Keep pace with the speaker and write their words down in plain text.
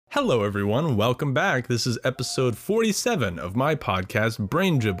Hello everyone, welcome back. This is episode 47 of my podcast,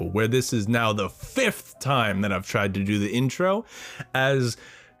 Brain Dribble, where this is now the 5th time that I've tried to do the intro, as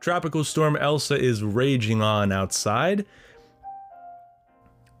Tropical Storm Elsa is raging on outside.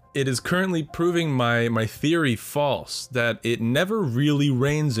 It is currently proving my theory false, that it never really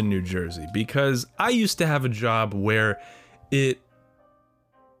rains in New Jersey, because I used to have a job where it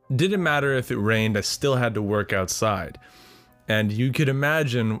didn't matter if it rained, I still had to work outside. And you could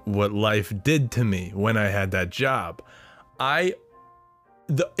imagine what life did to me when I had that job. It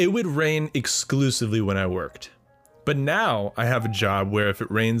would rain exclusively when I worked. But now I have a job where if it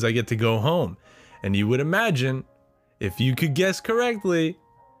rains, I get to go home. And you would imagine, if you could guess correctly,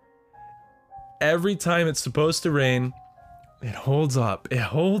 every time it's supposed to rain, it holds up. It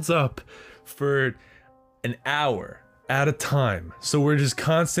holds up for an hour at a time. So we're just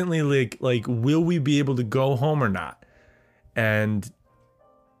constantly like, will we be able to go home or not? And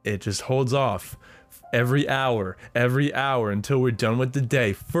it just holds off every hour until we're done with the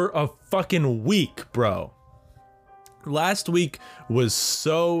day for a fucking week, bro. Last week was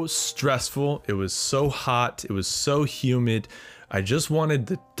so stressful. It was so hot. It was so humid. I just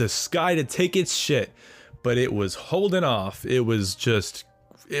wanted the sky to take its shit, but it was holding off. The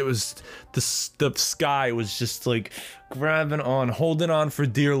sky was just like grabbing on, holding on for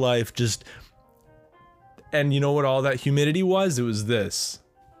dear life, just. And you know what all that humidity was? It was this.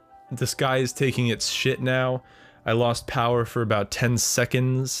 The sky is taking its shit now. I lost power for about 10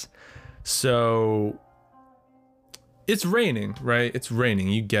 seconds. So it's raining, right? It's raining,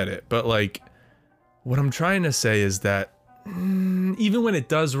 you get it. But like, what I'm trying to say is that even when it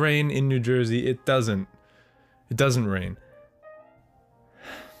does rain in New Jersey, it doesn't rain.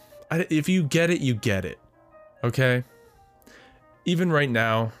 If you get it, you get it. Okay? Even right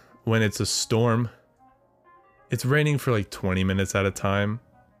now, when it's a storm, it's raining for like 20 minutes at a time.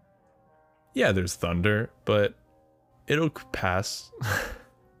 Yeah, there's thunder, but it'll pass.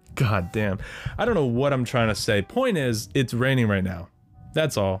 God damn. I don't know what I'm trying to say. Point is, it's raining right now.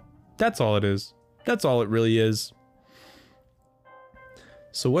 That's all. That's all it is. That's all it really is.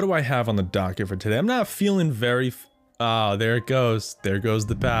 So what do I have on the docket for today? I'm not feeling very... Oh, there it goes. There goes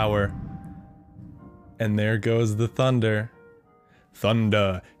the power. And there goes the thunder.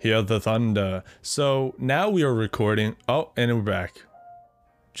 Thunder, hear the thunder. So now we are recording. Oh, and we're back.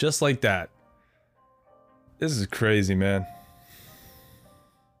 Just like that. This is crazy, man.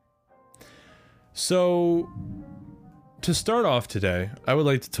 So, to start off today, I would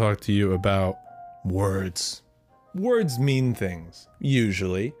like to talk to you about words. Words mean things,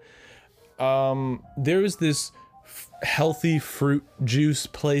 usually. There's this healthy fruit juice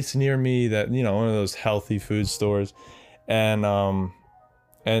place near me that, you know, one of those healthy food stores. And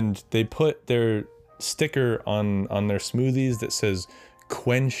they put their sticker on their smoothies that says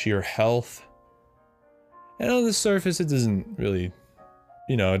quench your health. And on the surface it doesn't really,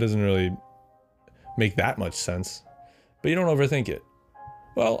 you know, it doesn't really make that much sense. But you don't overthink it.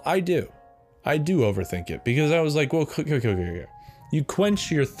 Well, I do. I do overthink it, because I was like, well, okay. You quench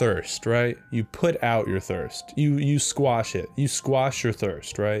your thirst, right? You put out your thirst. You squash it. You squash your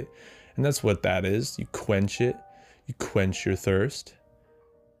thirst, right? And that's what that is. You quench it. You quench your thirst.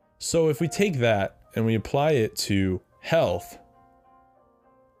 So if we take that and we apply it to health,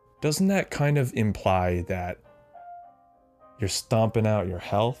 doesn't that kind of imply that you're stomping out your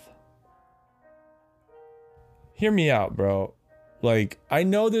health? Hear me out, bro. Like, I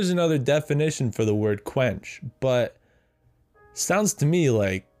know there's another definition for the word quench, but sounds to me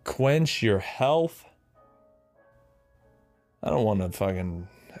like quench your health. I don't want to fucking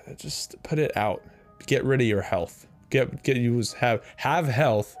just put it out. Get rid of your health. Have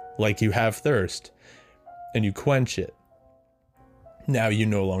health like you have thirst, and you quench it. Now you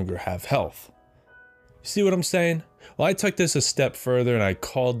no longer have health. You see what I'm saying? Well, I took this a step further and I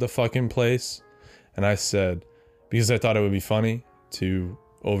called the fucking place, and I said, because I thought it would be funny to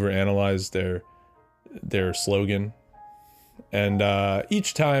overanalyze their slogan, and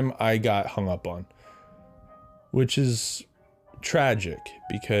each time I got hung up on, which is tragic,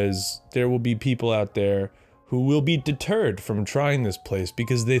 because there will be people out there who will be deterred from trying this place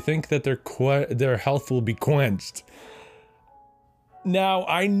because they think that their health will be quenched. Now,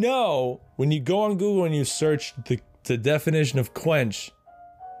 I know when you go on Google and you search the definition of quench,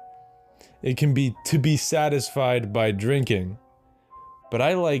 it can be to be satisfied by drinking. But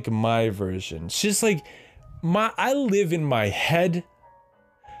I like my version. It's just like, I live in my head.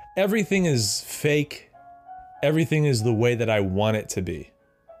 Everything is fake. Everything is the way that I want it to be.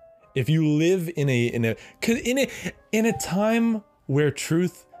 If you live in a time where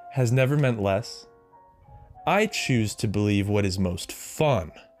truth has never meant less, I choose to believe what is most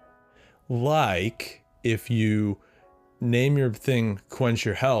fun. Like, if you name your thing Quench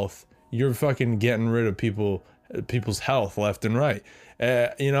Your Health, you're fucking getting rid of people's health left and right.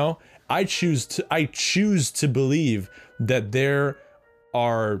 You know, I choose to believe that there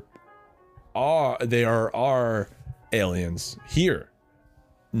are aliens here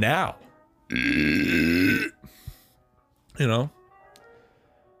now. You know,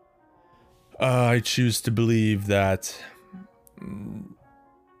 I choose to believe that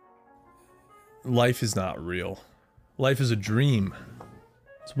life is not real. Life is a dream.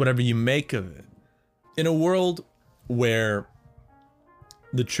 It's whatever you make of it. In a world where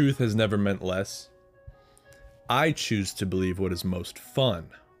the truth has never meant less, I choose to believe what is most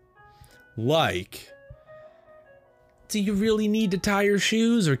fun. Like, do you really need to tie your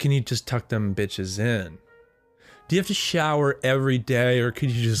shoes, or can you just tuck them bitches in? Do you have to shower every day, or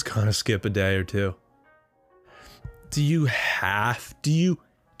could you just kind of skip a day or two? Do you have to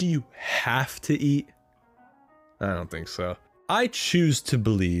eat? I don't think so. I choose to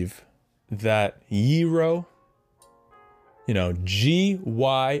believe that gyro, you know,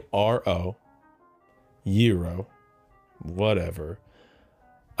 Gyro, gyro, whatever.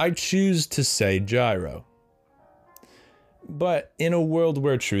 I choose to say gyro. But in a world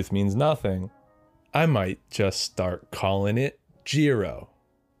where truth means nothing, I might just start calling it gyro.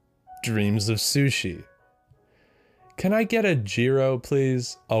 Dreams of sushi. Can I get a gyro,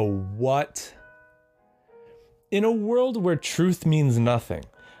 please? A what? In a world where truth means nothing,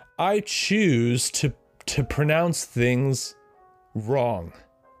 I choose to pronounce things wrong.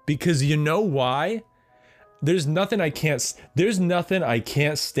 Because you know why? There's nothing I can't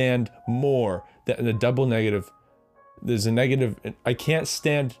stand more than a double negative. There's a negative. I can't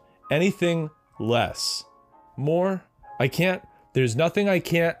stand anything less. More, I can't. There's nothing I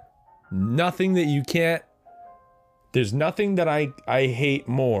can't. Nothing that you can't. There's nothing that I hate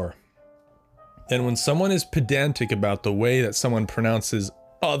more than when someone is pedantic about the way that someone pronounces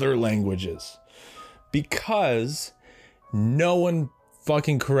other languages. Because no one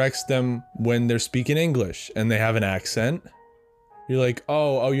fucking corrects them when they're speaking English and they have an accent. You're like,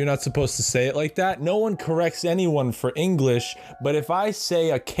 oh, you're not supposed to say it like that? No one corrects anyone for English, but if I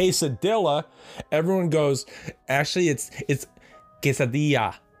say a quesadilla, everyone goes, actually, it's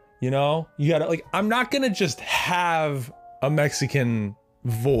quesadilla. You know? You gotta, like, I'm not gonna just have a Mexican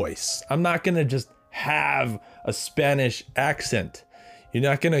voice. I'm not gonna just have a Spanish accent. You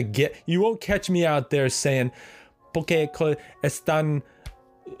won't catch me out there saying, porque están,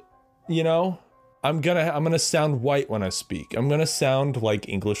 you know? I'm gonna sound white when I speak. I'm gonna sound like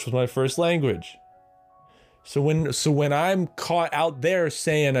English was my first language. So when I'm caught out there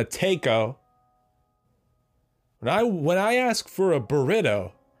saying a taco, when I ask for a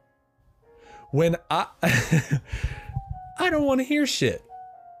burrito, when I I don't want to hear shit,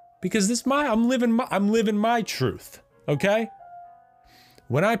 because I'm living my truth, okay?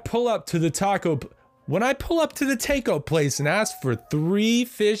 When I pull up to the taco place and ask for 3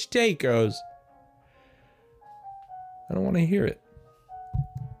 fish tacos, I don't want to hear it.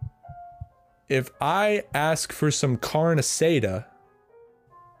 If I ask for some carne asada,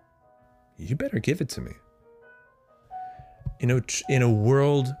 you better give it to me. You know, in a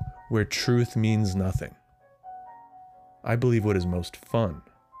world where truth means nothing, I believe what is most fun.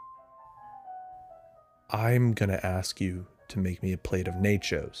 I'm gonna ask you to make me a plate of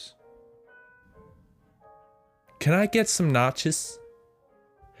nachos. Can I get some nachos?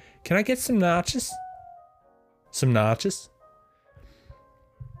 Can I get some nachos? Some nachos?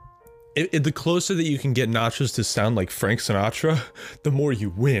 The closer that you can get nachos to sound like Frank Sinatra, the more you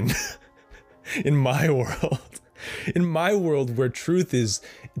win. In my world. In my world where truth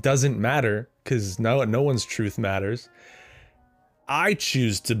doesn't matter, because no one's truth matters, I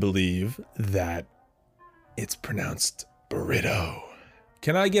choose to believe that it's pronounced burrito.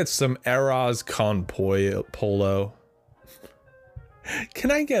 Can I get some arroz con polo?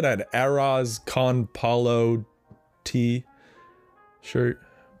 Can I get an arroz con polo t-shirt?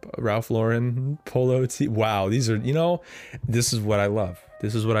 Ralph Lauren polo tee. Wow, this is what I love.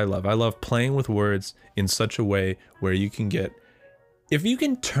 This is what I love. I love playing with words in such a way where if you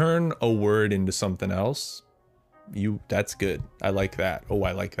can turn a word into something else, that's good. I like that. Oh,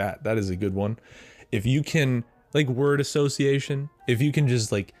 I like that. That is a good one. If you can, like, word association, if you can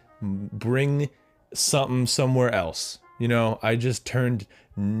just like bring something somewhere else. You know, I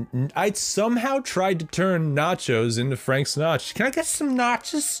somehow tried to turn nachos into Frank Sinatra. Can I get some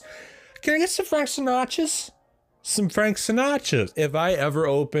nachos? Can I get some Frank Sinatras? Some Frank Sinatras. If I ever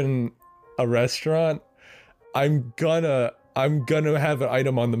open a restaurant, I'm gonna have an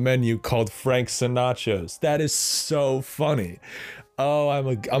item on the menu called Frank Sinatras. That is so funny. Oh,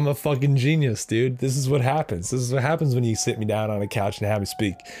 I'm a fucking genius, dude. This is what happens. This is what happens when you sit me down on a couch and have me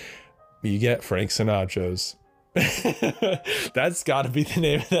speak. You get Frank Sinachos. That's got to be the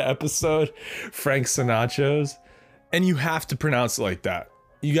name of the episode, Frank Sinachos. And you have to pronounce it like that.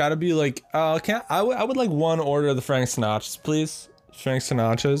 You got to be like, I would like one order of the Frank Sinachos, please. Frank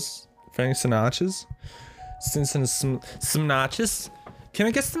Sinachos. Frank Sinachos. Some nachos. Can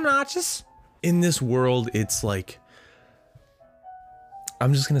I get some nachos? In this world, it's like,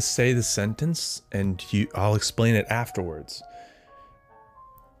 I'm just gonna say the sentence and I'll explain it afterwards.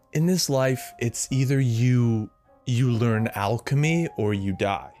 In this life, it's either you learn alchemy or you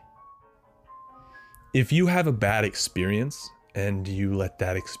die. If you have a bad experience and you let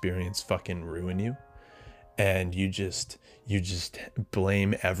that experience fucking ruin you, and you just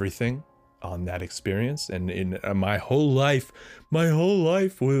blame everything on that experience, and in my whole life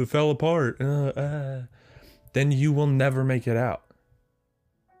fell apart, then you will never make it out.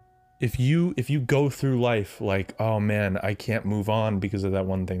 If you go through life like, oh man, I can't move on because of that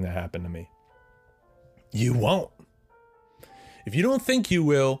one thing that happened to me, you won't. If you don't think you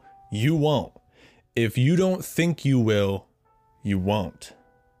will, you won't. If you don't think you will, you won't.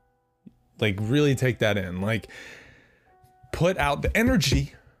 Like, really take that in. Like, put out the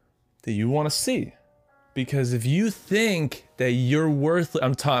energy that you want to see. Because if you think that you're worth,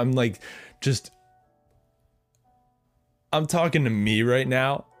 I'm talking to me right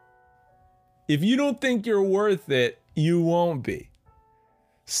now. If you don't think you're worth it, you won't be.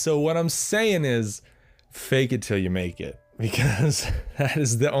 So what I'm saying is, fake it till you make it, because that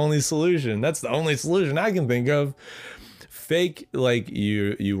is the only solution. That's the only solution I can think of. Fake like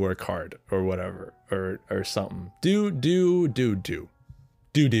you work hard or whatever, or something. Do.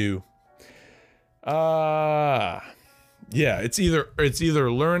 Yeah, it's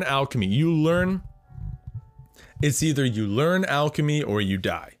either learn alchemy. It's either you learn alchemy or you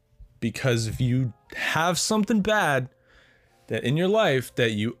die. Because if you have something bad that in your life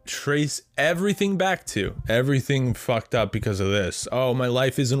that you trace everything back to, everything fucked up because of this. Oh, my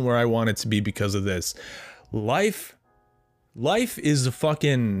life isn't where I want it to be because of this. Life is a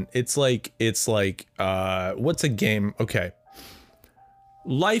fucking, it's like, what's a game? Okay.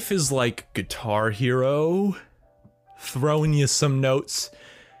 Life is like Guitar Hero, throwing you some notes.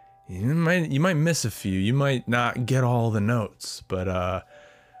 You might miss a few. You might not get all the notes, but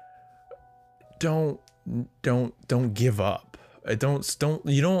don't give up.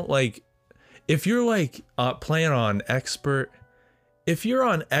 You don't like, if you're like playing on expert, if you're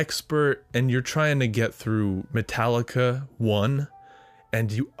on expert and you're trying to get through Metallica 1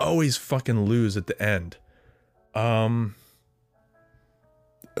 and you always fucking lose at the end, you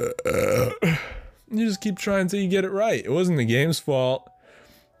just keep trying until you get it right. It wasn't the game's fault.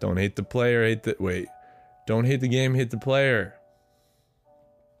 Don't hate the player, don't hate the game, hate the player.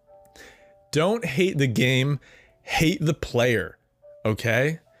 Don't hate the game, hate the player,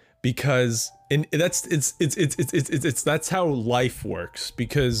 okay? Because that's how life works,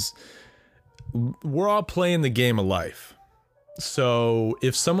 because we're all playing the game of life. So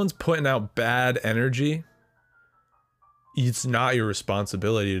if someone's putting out bad energy, it's not your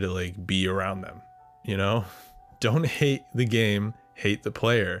responsibility to like be around them, you know? Don't hate the game, hate the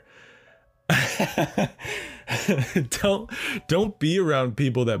player. Don't be around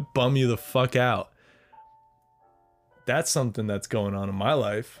people that bum you the fuck out. That's something that's going on in my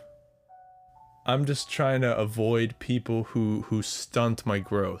life. I'm just trying to avoid people who stunt my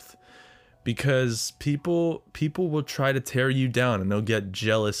growth, because people will try to tear you down and they'll get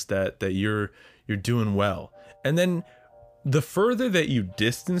jealous that you're doing well. And then the further that you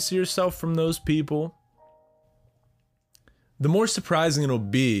distance yourself from those people, the more surprising it'll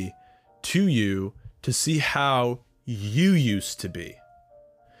be to you to see how you used to be.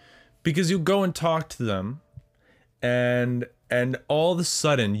 Because you'll go and talk to them, and all of a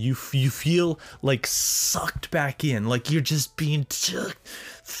sudden you feel like sucked back in, like you're just being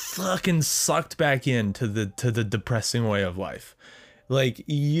fucking sucked back into the depressing way of life. Like,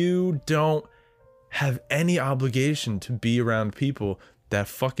 you don't have any obligation to be around people that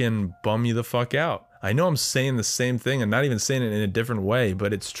fucking bum you the fuck out. I know I'm saying the same thing and not even saying it in a different way,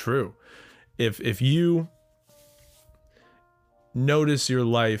 but it's true. If you notice your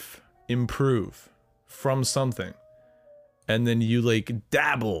life improve from something, and then you like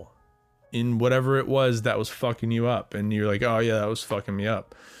dabble in whatever it was that was fucking you up, and you're like, oh yeah, that was fucking me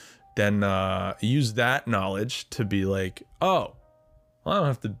up, then use that knowledge to be like, oh, I don't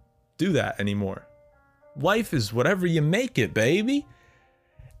have to do that anymore. Life is whatever you make it, baby.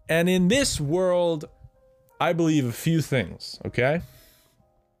 And in this world, I believe a few things, okay?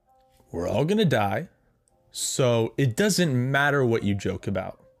 We're all gonna die. So it doesn't matter what you joke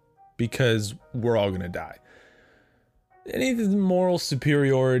about because we're all gonna die. Any moral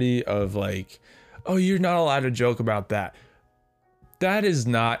superiority of like, oh, you're not allowed to joke about that. That's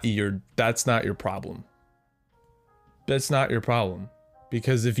not your problem. That's not your problem.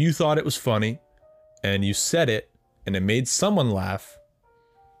 Because if you thought it was funny and you said it and it made someone laugh,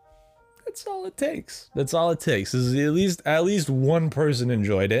 that's all it takes. That's all it takes is at least one person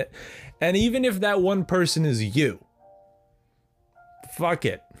enjoyed it. And even if that one person is you, fuck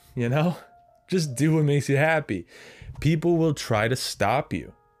it, you know? Just do what makes you happy. People will try to stop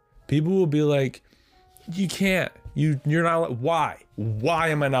you. People will be like, you can't. You're not allowed. Why? Why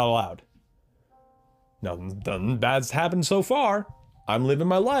am I not allowed? Nothing bad's happened so far. I'm living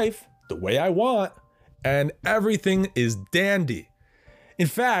my life the way I want, and everything is dandy. In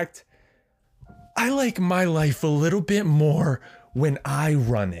fact, I like my life a little bit more when I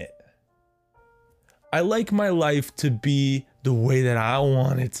run it. I like my life to be the way that I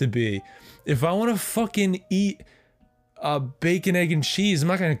want it to be. If I want to fucking eat bacon, egg, and cheese, I'm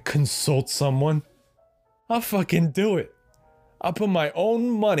not gonna consult someone. I'll fucking do it. I'll put my own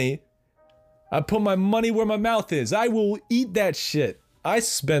money. I put my money where my mouth is. I will eat that shit. I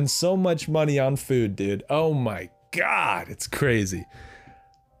spend so much money on food, dude. Oh my God, it's crazy.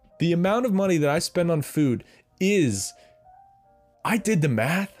 The amount of money that I spend on food is, I did the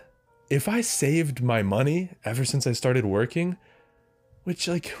math. If I saved my money ever since I started working, which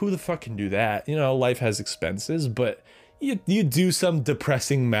like who the fuck can do that? You know, life has expenses, but you do some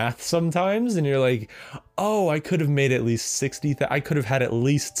depressing math sometimes and you're like, oh, I could have made at least I could have had at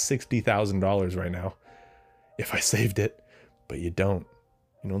least $60,000 right now if I saved it. But you don't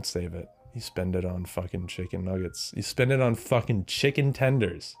save it. You spend it on fucking chicken nuggets. You spend it on fucking chicken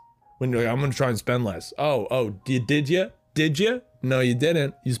tenders. When you're like, I'm gonna try and spend less. Oh, did you? Did you? No, you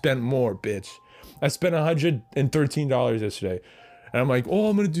didn't. You spent more, bitch. I spent $113 yesterday. And I'm like, oh,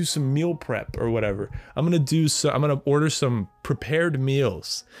 I'm gonna do some meal prep or whatever. I'm gonna order some prepared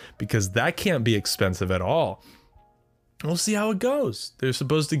meals because that can't be expensive at all. We'll see how it goes. They're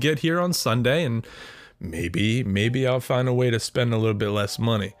supposed to get here on Sunday, and maybe I'll find a way to spend a little bit less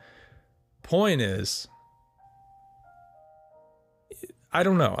money. Point is, I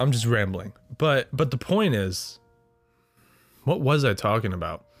don't know. I'm just rambling. But the point is, what was I talking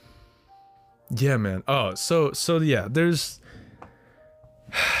about? Yeah, man. Oh, so yeah, there's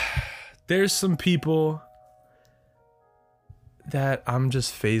some people that I'm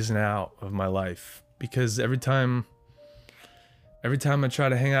just phasing out of my life because every time I try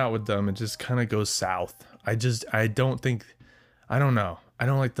to hang out with them, it just kind of goes south. I don't know. I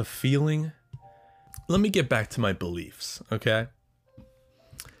don't like the feeling. Let me get back to my beliefs, okay?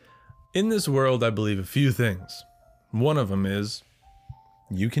 In this world, I believe a few things. One of them is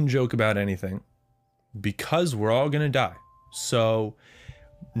you can joke about anything because we're all gonna die. So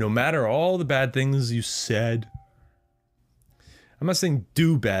no matter all the bad things you said, I'm not saying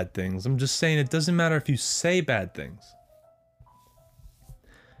do bad things. I'm just saying it doesn't matter if you say bad things.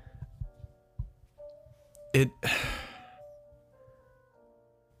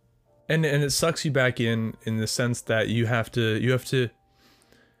 And it sucks you back in the sense that you have to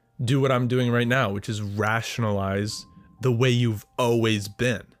do what I'm doing right now, which is rationalize the way you've always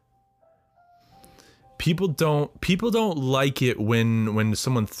been. People don't like it when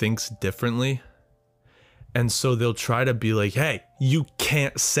someone thinks differently. And so they'll try to be like, hey, you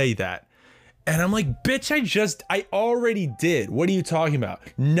can't say that. And I'm like, bitch, I already did. What are you talking about?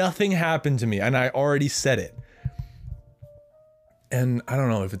 Nothing happened to me and I already said it. And I don't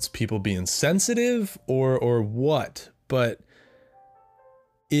know if it's people being sensitive or what, but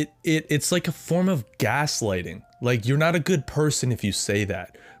it's like a form of gaslighting. Like, you're not a good person if you say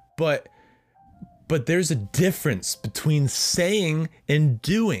that. But there's a difference between saying and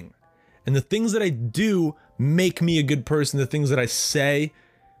doing. And the things that I do make me a good person. The things that I say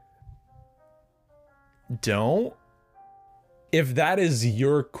don't. If that is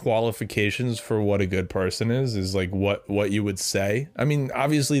your qualifications for what a good person is like what you would say. I mean,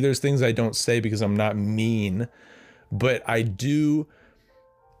 obviously there's things I don't say because I'm not mean, but I do.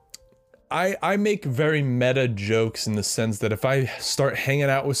 I make very meta jokes in the sense that if I start hanging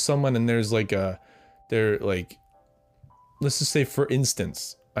out with someone and let's just say for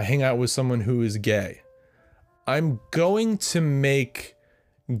instance, I hang out with someone who is gay. I'm going to make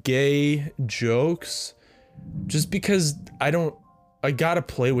gay jokes just because I gotta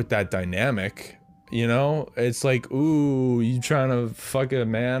play with that dynamic, you know? It's like, ooh, you trying to fuck a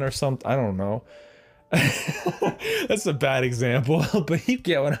man or something? I don't know. That's a bad example, but you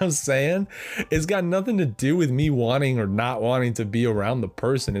get what I'm saying. It's got nothing to do with me wanting or not wanting to be around the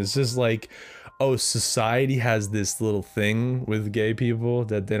person. It's just like, oh, society has this little thing with gay people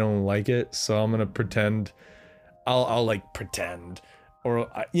that they don't like it, so I'm gonna pretend, I'll like pretend, or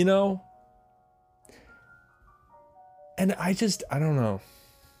you know. And I don't know.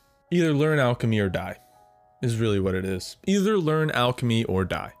 Either learn alchemy or die is really what it is. Either learn alchemy or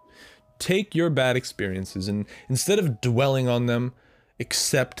die. Take your bad experiences and instead of dwelling on them,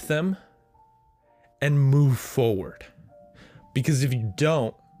 accept them and move forward. Because if you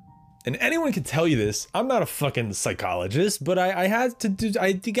don't, and anyone can tell you this, I'm not a fucking psychologist, but I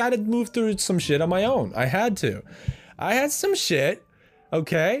gotta move through some shit on my own. I had some shit,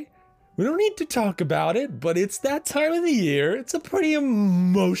 okay? We don't need to talk about it, but it's that time of the year. It's a pretty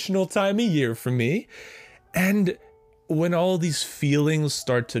emotional time of year for me. And when all these feelings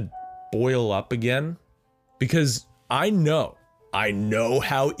start to boil up again, because I know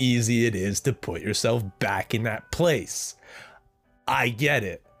how easy it is to put yourself back in that place. I get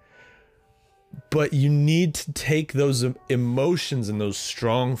it. But you need to take those emotions and those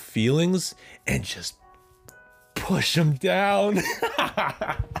strong feelings and just push them down.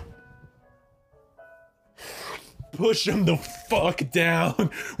 Push them the fuck down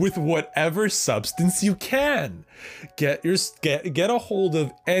with whatever substance you can. Get a hold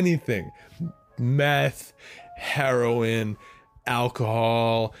of anything. Meth, heroin,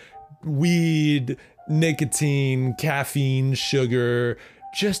 alcohol, weed, nicotine, caffeine, sugar.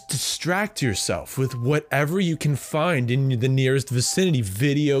 Just distract yourself with whatever you can find in the nearest vicinity.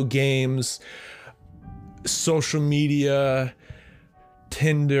 Video games, social media,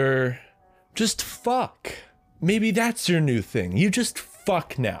 Tinder. Just fuck. Maybe that's your new thing. You just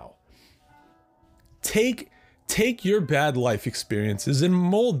fuck now. Take your bad life experiences and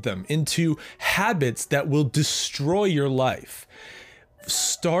mold them into habits that will destroy your life.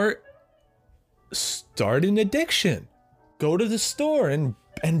 Start an addiction. Go to the store and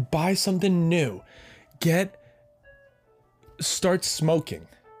buy something new. Start smoking.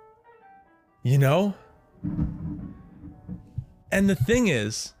 You know? And the thing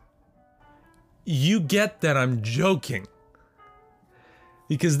is, you get that I'm joking.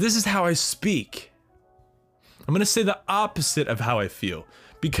 Because this is how I speak. I'm gonna say the opposite of how I feel.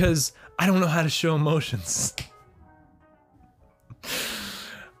 Because I don't know how to show emotions.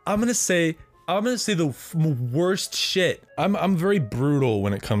 I'm gonna say the worst shit. I'm very brutal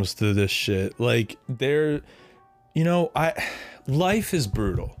when it comes to this shit. Like life is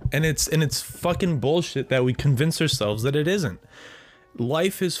brutal, and it's fucking bullshit that we convince ourselves that it isn't.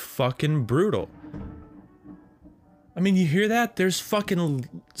 Life is fucking brutal. I mean, you hear that? There's fucking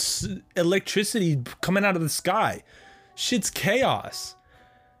electricity coming out of the sky. Shit's chaos.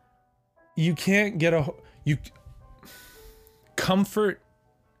 You can't comfort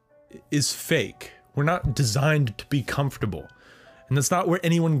is fake. We're not designed to be comfortable. And that's not where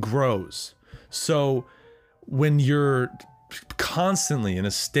anyone grows. So when you're constantly in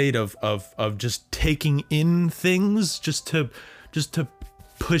a state of just taking in things just to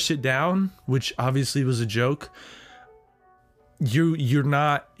push it down, which obviously was a joke, you're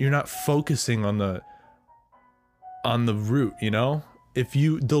not focusing on the root, you know?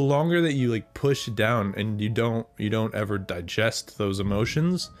 The longer that you like push it down and you don't ever digest those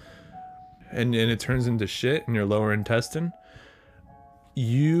emotions, and it turns into shit in your lower intestine,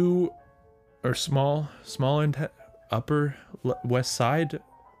 you are upper west side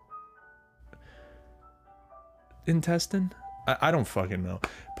intestine. I don't fucking know.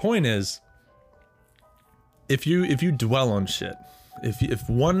 Point is, if you dwell on shit, if you're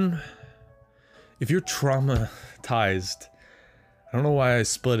traumatized, I don't know why I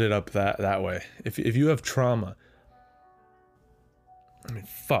split it up that way. If you have trauma, I mean,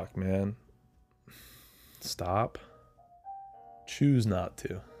 fuck, man. Stop. Choose not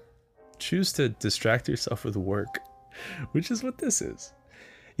to. Choose to distract yourself with work, which is what this is.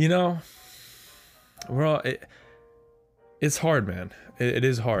 You know, it's hard, man. It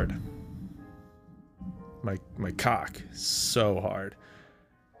is hard. My cock is so hard.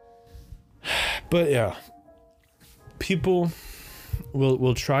 But yeah, people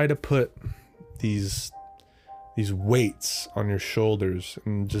will try to put these weights on your shoulders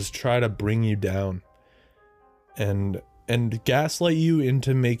and just try to bring you down and gaslight you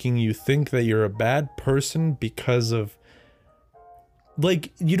into making you think that you're a bad person because of,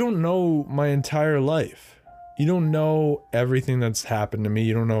 like, you don't know my entire life. You don't know everything that's happened to me.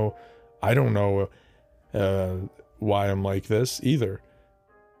 You don't know, I don't know why I'm like this either.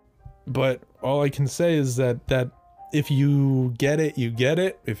 But all I can say is that if you get it, you get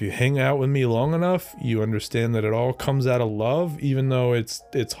it. If you hang out with me long enough, you understand that it all comes out of love, even though it's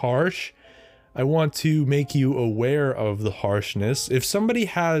harsh. I want to make you aware of the harshness. If somebody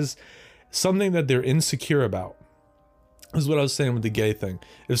has something that they're insecure about. This is what I was saying with the gay thing.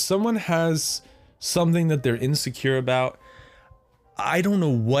 If someone has something that they're insecure about, I don't know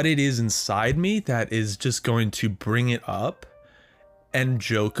what it is inside me that is just going to bring it up and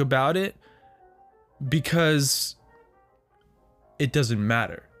joke about it, because it doesn't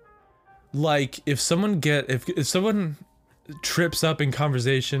matter. Like, if someone trips up in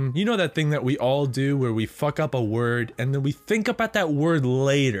conversation, you know that thing that we all do where we fuck up a word and then we think about that word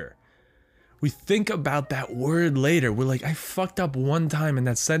later. We think about that word later. We're like, I fucked up one time in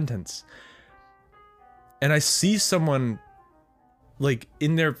that sentence. And I see someone, like,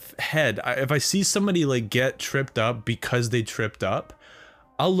 in their head, if I see somebody, like, get tripped up because they tripped up,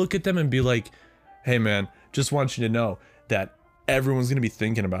 I'll look at them and be like, hey man, just want you to know that everyone's gonna be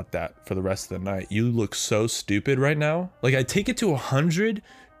thinking about that for the rest of the night. You look so stupid right now. Like, I take it to 100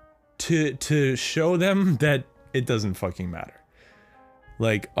 to show them that it doesn't fucking matter.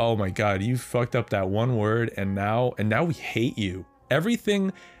 Like, oh my god, you fucked up that one word, and now we hate you.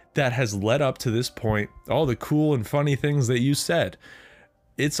 Everything that has led up to this point, all the cool and funny things that you said,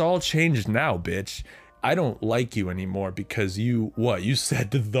 it's all changed now, bitch. I don't like you anymore because you said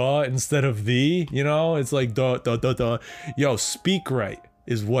the instead of the, you know? It's like duh. Yo, speak right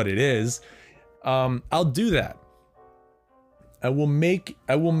is what it is. I'll do that. I will make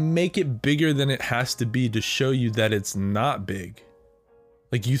it bigger than it has to be to show you that it's not big.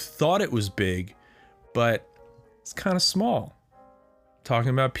 Like, you thought it was big, but it's kind of small. Talking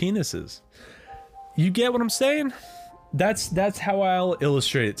about penises. You get what I'm saying? That's how I'll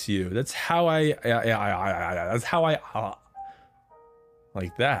illustrate it to you. That's how I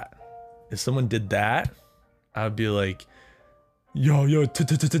like that. If someone did that, I'd be like, yo,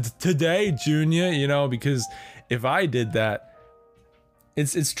 today, Junior, you know, because if I did that,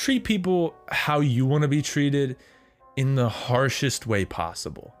 it's treat people how you want to be treated in the harshest way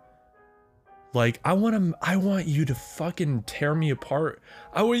possible. Like, I want you to fucking tear me apart.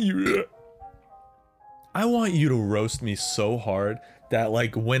 I want you to roast me so hard that,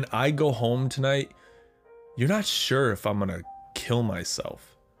 like, when I go home tonight, you're not sure if I'm gonna kill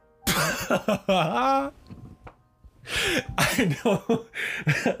myself. I know.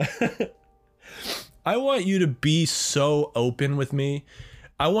 I want you to be so open with me.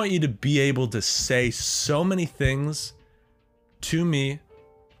 I want you to be able to say so many things to me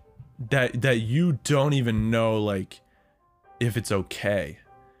that you don't even know, like, if it's okay.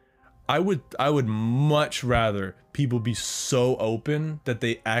 I would much rather people be so open that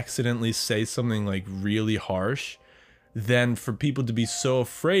they accidentally say something, like, really harsh, than for people to be so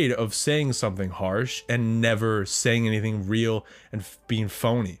afraid of saying something harsh and never saying anything real and being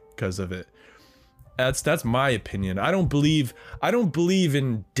phony because of it. That's my opinion. I don't believe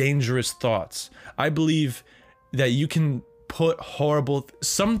in dangerous thoughts. I believe that you can put horrible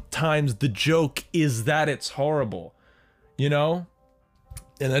sometimes the joke is that it's horrible, you know?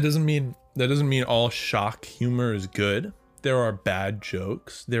 And that doesn't mean all shock humor is good. There are bad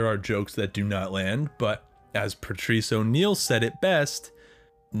jokes. There are jokes that do not land, but as Patrice O'Neal said it best,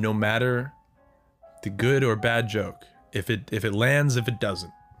 no matter the good or bad joke, if it lands, if it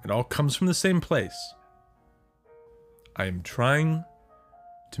doesn't, it all comes from the same place. I am trying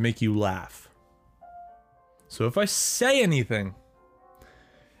to make you laugh. So if I say anything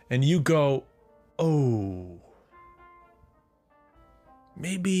and you go, oh,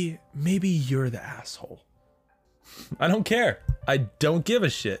 maybe you're the asshole. I don't care. I don't give a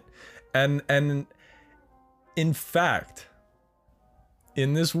shit. And in fact,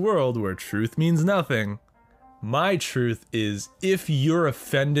 in this world where truth means nothing, my truth is, if you're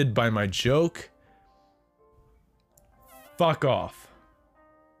offended by my joke, fuck off.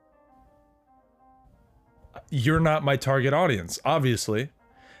 You're not my target audience, obviously.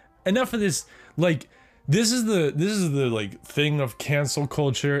 Enough of this, like, this is the like thing of cancel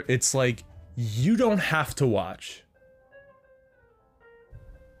culture. It's like, you don't have to watch.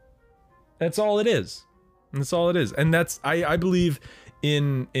 That's all it is. That's all it is. And that's, I believe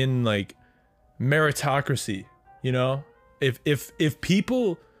in like meritocracy, you know? If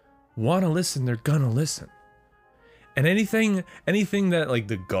people want to listen, they're gonna listen. And anything that, like,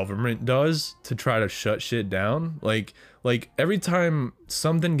 the government does to try to shut shit down, like every time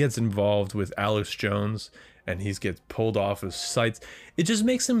something gets involved with Alex Jones and he gets pulled off of sites, it just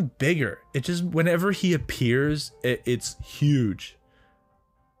makes him bigger. It just, whenever he appears, it's huge.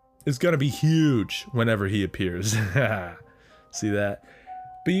 It's gonna be huge whenever he appears. See that?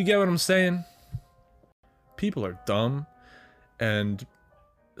 But you get what I'm saying? People are dumb, and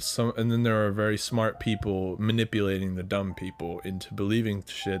and then there are very smart people manipulating the dumb people into believing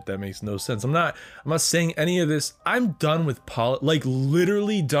shit that makes no sense. I'm not saying any of this. I'm done with like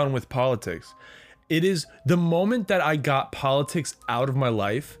literally done with politics. It is the moment that I got politics out of my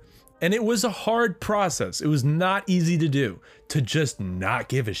life, and it was a hard process. It was not easy to do, to just not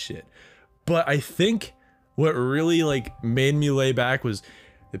give a shit. But I think what really like made me lay back was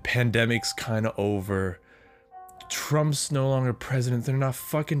the pandemic's kind of over. Trump's no longer president. They're not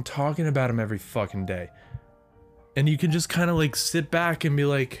fucking talking about him every fucking day. And you can just kind of like sit back and be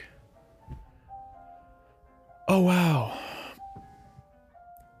like, oh wow,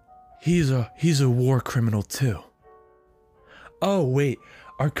 he's a war criminal too. Oh wait,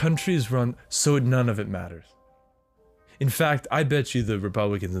 our country's run so none of it matters. In fact, I bet you the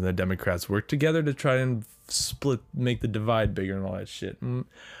Republicans and the Democrats work together to try and make the divide bigger and all that shit.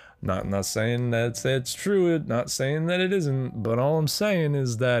 Not saying that it's true, not saying that it isn't, but all I'm saying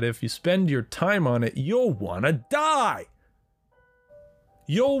is that if you spend your time on it, you'll wanna die.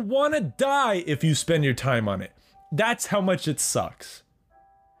 You'll wanna die if you spend your time on it. That's how much it sucks.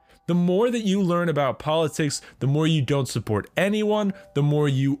 The more that you learn about politics, the more you don't support anyone, the more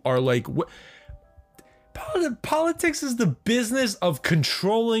you are like, what? Politics is the business of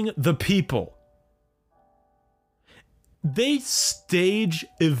controlling the people. They stage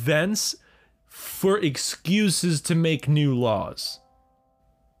events for excuses to make new laws.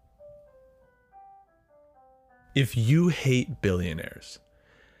 If you hate billionaires,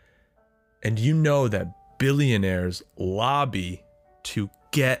 and you know that billionaires lobby to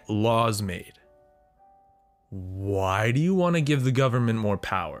get laws made, why do you want to give the government more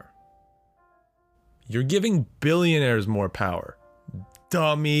power? You're giving billionaires more power,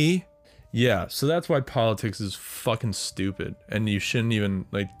 dummy. Yeah, so that's why politics is fucking stupid, and you shouldn't even,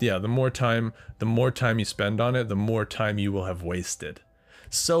 like, yeah, the more time you spend on it, the more time you will have wasted.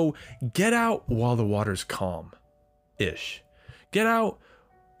 So get out while the water's calm-ish. Get out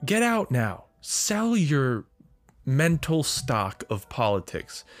now. Sell your mental stock of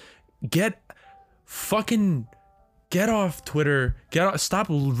politics. Get off Twitter. Stop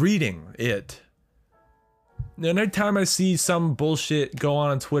reading it. Anytime I see some bullshit go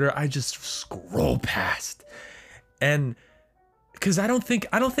on Twitter, I just scroll past. And because I don't think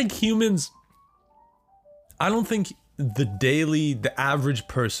the average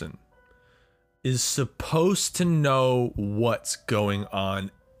person is supposed to know what's going on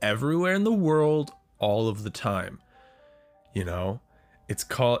everywhere in the world all of the time. You know, it's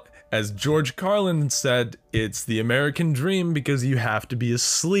called, as George Carlin said, it's the American dream because you have to be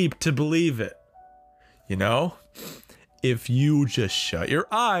asleep to believe it. You know, if you just shut your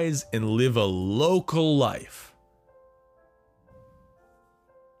eyes and live a local life,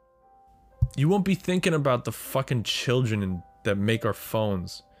 you won't be thinking about the fucking children that make our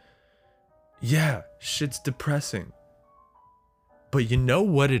phones. Yeah, shit's depressing. But you know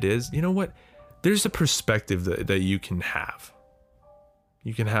what it is? You know what? There's a perspective that you can have.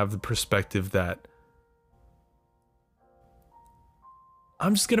 You can have the perspective that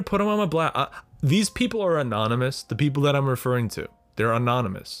I'm just going to put them on my blast. These people are anonymous. The people that I'm referring to, they're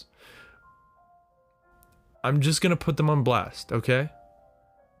anonymous. I'm just going to put them on blast, okay?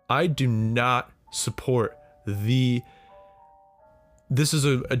 I do not support this is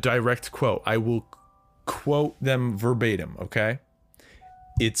a direct quote. I will quote them verbatim, okay?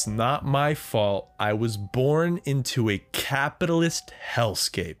 It's not my fault I was born into a capitalist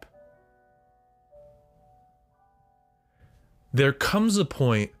hellscape. There comes a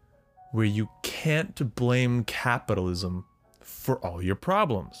point where you can't blame capitalism for all your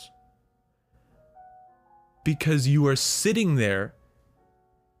problems. Because you are sitting there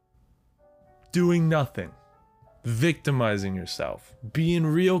doing nothing, victimizing yourself, being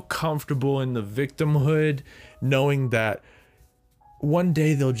real comfortable in the victimhood, knowing that one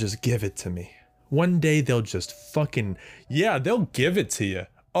day they'll just give it to me. One day they'll just fucking, yeah, they'll give it to you.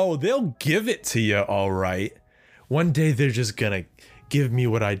 Oh, they'll give it to you, all right. One day they're just gonna give me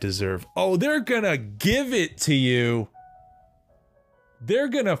what I deserve. Oh, they're gonna give it to you. They're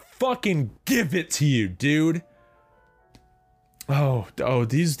gonna fucking give it to you, dude. Oh,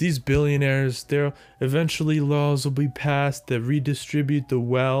 these billionaires, eventually laws will be passed that redistribute the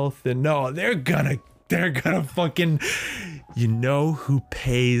wealth, and no, they're gonna fucking, you know who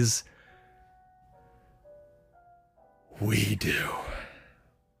pays? We do.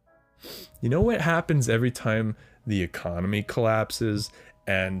 You know what happens every time the economy collapses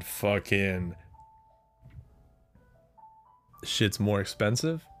and fucking shit's more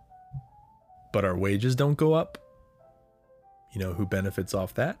expensive, but our wages don't go up? You know who benefits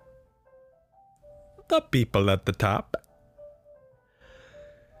off that? The people at the top.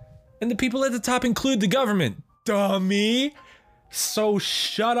 And the people at the top include the government. Dummy. So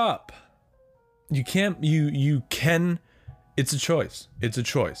shut up. You can't, you can, it's a choice. It's a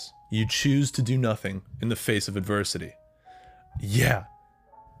choice. You choose to do nothing in the face of adversity. Yeah.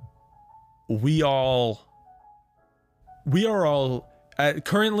 We are all,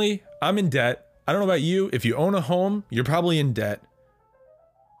 currently, I'm in debt. I don't know about you. If you own a home, you're probably in debt.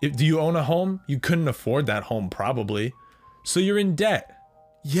 Do you own a home? You couldn't afford that home, probably. So you're in debt.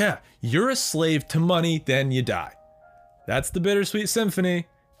 Yeah, you're a slave to money, then you die. That's the bittersweet symphony.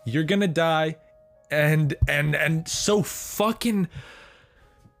 You're gonna die, and so fucking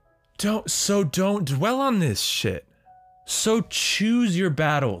don't dwell on this shit. So choose your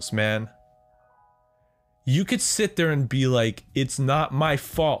battles, man. You could sit there and be like, it's not my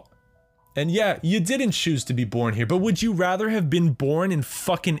fault. And yeah, you didn't choose to be born here, but would you rather have been born in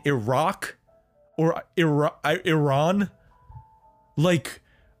fucking Iraq? Or Iran? Like,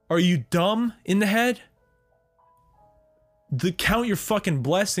 are you dumb in the head? Count your fucking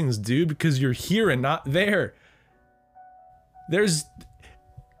blessings, dude, because you're here and not there.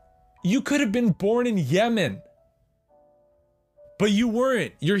 You could have been born in Yemen. But you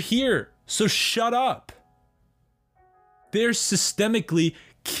weren't. You're here. So shut up. They're systemically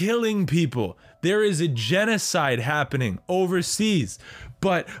killing people. There is a genocide happening overseas.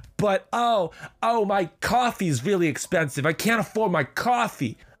 But oh, my coffee's really expensive. I can't afford my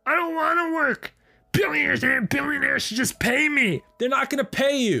coffee. I don't want to work. Billionaires and billionaires should just pay me. They're not going to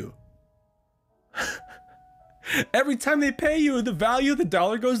pay you. Every time they pay you, the value of the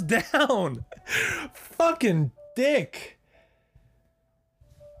dollar goes down. Fucking dick.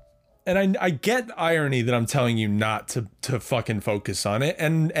 And I get the irony that I'm telling you not to fucking focus on it,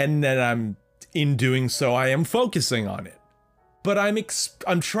 and that I'm, in doing so, I am focusing on it. But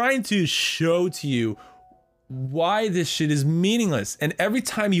I'm trying to show to you why this shit is meaningless. And every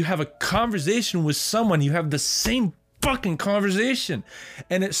time you have a conversation with someone, you have the same fucking conversation,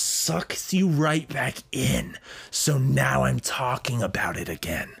 and it sucks you right back in. So now I'm talking about it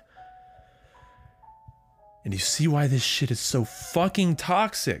again. And you see why this shit is so fucking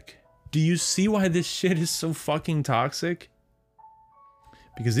toxic? Do you see why this shit is so fucking toxic?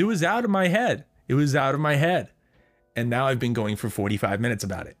 Because it was out of my head. It was out of my head. And now I've been going for 45 minutes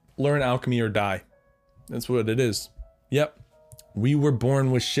about it. Learn alchemy or die. That's what it is. Yep. We were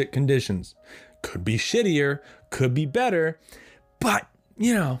born with shit conditions. Could be shittier, could be better, but,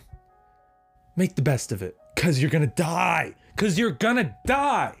 you know, make the best of it. Because you're gonna die. Because you're gonna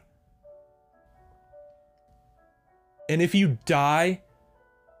die. And if you die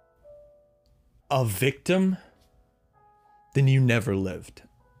a victim, then you never lived.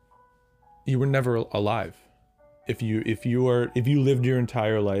 You were never alive. If you lived your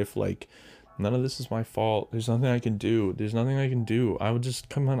entire life like, none of this is my fault, there's nothing I can do, I would just,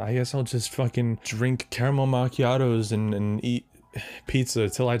 come on, I guess I'll just fucking drink caramel macchiatos and eat pizza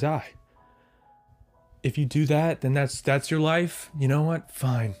till I die. If you do that, then that's your life. You know what?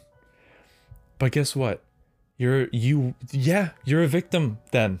 Fine. But guess what? You're a victim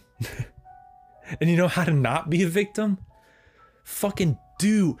then. And you know how to not be a victim? Fucking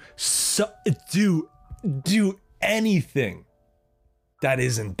do anything that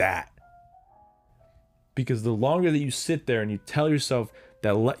isn't that. Because the longer that you sit there and you tell yourself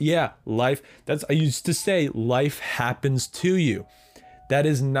that, life, I used to say, life happens to you. That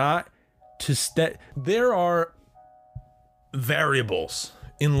is not to there are variables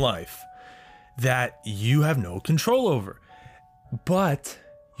in life that you have no control over, but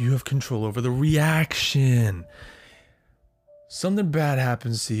you have control over the reaction. Something bad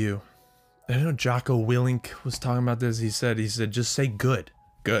happens to you. I know Jocko Willink was talking about this. He said, just say good.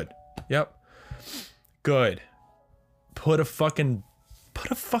 Good. Yep. Good. Put a fucking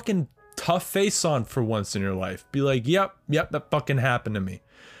tough face on for once in your life. Be like, yep, that fucking happened to me.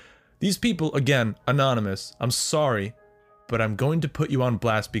 These people, again, anonymous, I'm sorry, but I'm going to put you on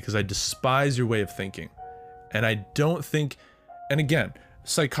blast because I despise your way of thinking. And I don't think, and again,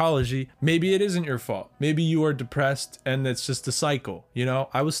 psychology, maybe it isn't your fault. Maybe you are depressed and it's just a cycle. You know,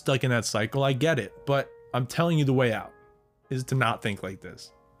 I was stuck in that cycle. I get it. But I'm telling you the way out is to not think like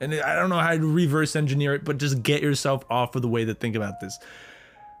this. And I don't know how to reverse engineer it, but just get yourself off of the way to think about this.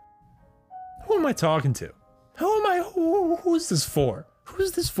 Who am I talking to? Who is this for? Who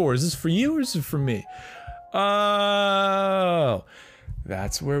is this for? Is this for you or is it for me? Oh,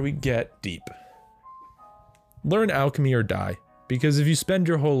 that's where we get deep. Learn alchemy or die. Because if you spend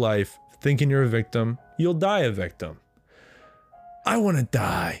your whole life thinking you're a victim, you'll die a victim. I want to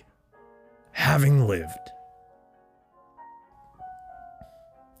die having lived.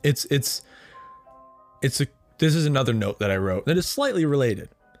 This is another note that I wrote that is slightly related.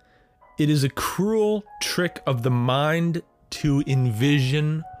 It is a cruel trick of the mind to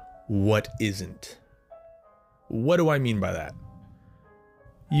envision what isn't. What do I mean by that?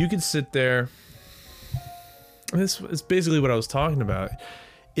 You could sit there. This is basically what I was talking about.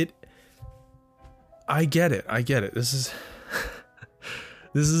 I get it. This is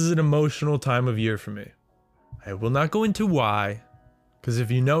this is an emotional time of year for me. I will not go into why, because if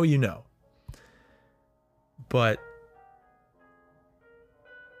you know, you know. But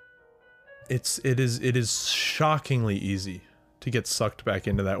it is shockingly easy to get sucked back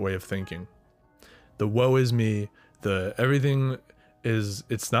into that way of thinking. The woe is me, the everything is,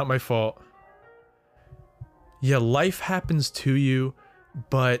 it's not my fault. Yeah, life happens to you,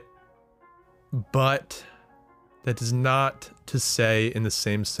 but that is not to say in the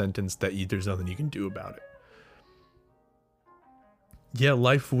same sentence that there's nothing you can do about it. Yeah,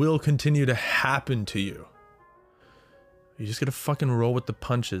 life will continue to happen to you. You just gotta fucking roll with the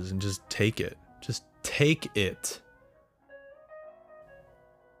punches and just take it. Just take it.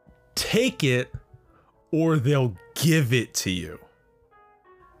 Take it, or they'll give it to you.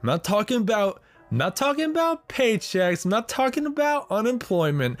 I'm not talking about paychecks. I'm not talking about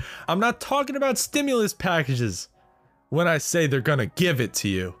unemployment. I'm not talking about stimulus packages when I say they're gonna give it to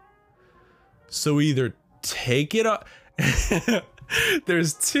you. So either take it up.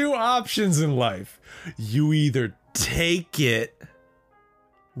 There's two options in life. You either take it,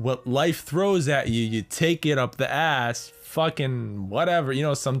 what life throws at you, you take it up the ass, fucking whatever. You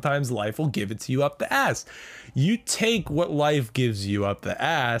know, sometimes life will give it to you up the ass. You take what life gives you up the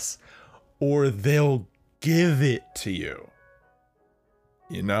ass, or they'll give it to you.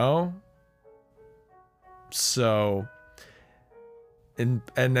 You know? So, and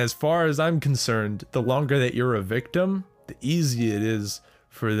as far as I'm concerned, the longer that you're a victim, the easier it is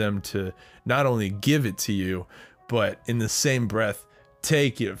for them to not only give it to you, but in the same breath,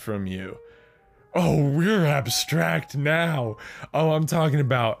 take it from you. Oh, we're abstract now. Oh, I'm talking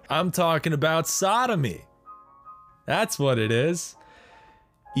about sodomy. That's what it is.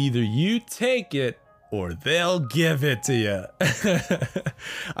 Either you take it or they'll give it to you.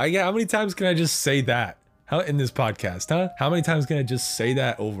 How many times can I just say that? How in this podcast, huh? How many times can I just say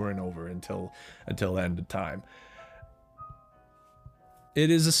that over and over until the end of time? It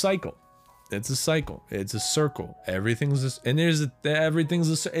is a cycle. It's a cycle. It's a circle. Everything's a, and there's a,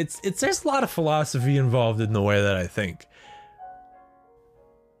 everything's a, it's there's a lot of philosophy involved in the way that I think.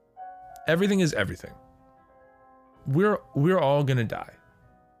 Everything is everything. We're all gonna die.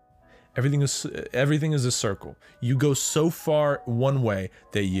 Everything is a circle. You go so far one way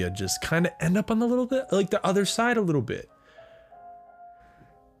that you just kind of end up on the little bit, like the other side a little bit.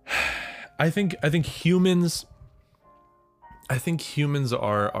 I think humans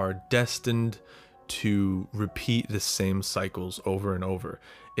are destined to repeat the same cycles over and over.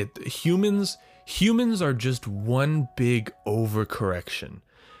 Humans are just one big overcorrection.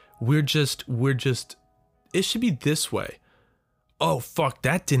 We're just it should be this way. Oh fuck,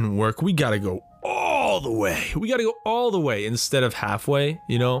 that didn't work. We gotta go all the way. We gotta go all the way instead of halfway,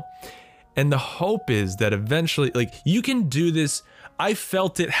 you know? And the hope is that eventually, like, you can do this. I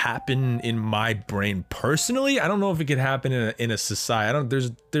felt it happen in my brain personally. I don't know if it could happen in a society.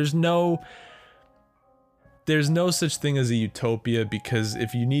 There's no such thing as a utopia, because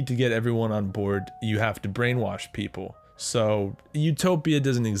if you need to get everyone on board, you have to brainwash people. So utopia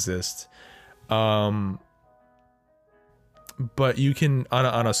doesn't exist. But you can,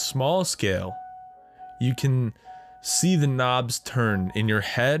 on a small scale, you can see the knobs turn in your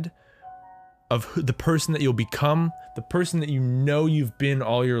head of the person that you'll become, the person that you know you've been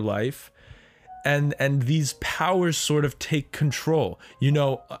all your life, and these powers sort of take control. You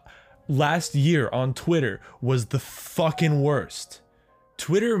know, last year on Twitter was the fucking worst.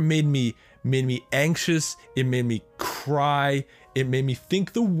 Twitter made me anxious, it made me cry, it made me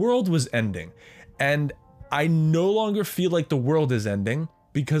think the world was ending. And I no longer feel like the world is ending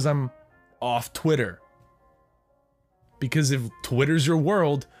because I'm off Twitter. Because if Twitter's your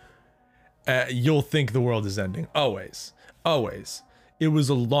world, you'll think the world is ending. Always. Always. It was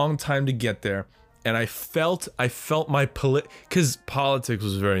a long time to get there. And I felt my because politics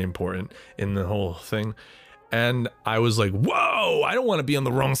was very important in the whole thing. And I was like, whoa, I don't want to be on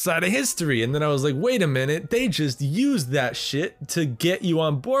the wrong side of history. And then I was like, wait a minute, they just used that shit to get you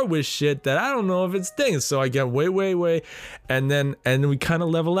on board with shit that I don't know if it's things. So I get way. And then we kind of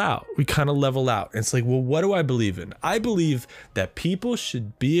level out. And it's like, well, what do I believe in? I believe that people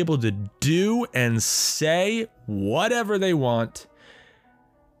should be able to do and say whatever they want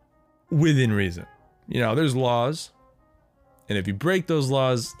within reason. You know, there's laws. And if you break those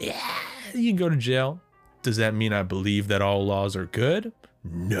laws, yeah, you can go to jail. Does that mean I believe that all laws are good?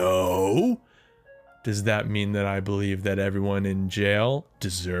 No. Does that mean that I believe that everyone in jail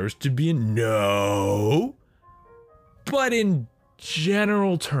deserves to be in? No. But in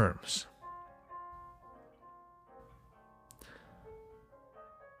general terms,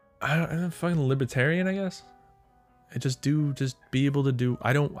 I'm a fucking libertarian, I guess. I just be able to do,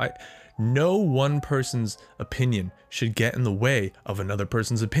 no one person's opinion should get in the way of another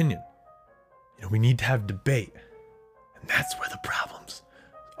person's opinion. You know, we need to have debate. And that's where the problems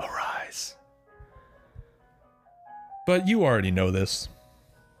arise. But you already know this.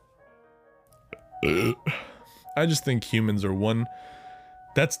 I just think humans are one.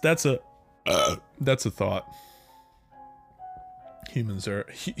 That's a thought. Humans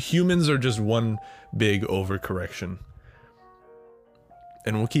are just one big overcorrection.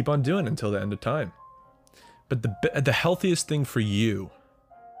 And we'll keep on doing it until the end of time. But the healthiest thing for you,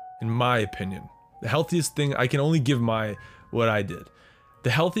 in my opinion, the healthiest thing, I can only give what I did.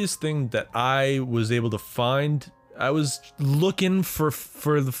 The healthiest thing that I was able to find, I was looking for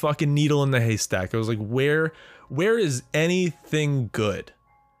the fucking needle in the haystack. I was like, where is anything good?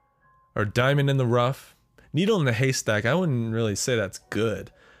 Or diamond in the rough? Needle in the haystack, I wouldn't really say that's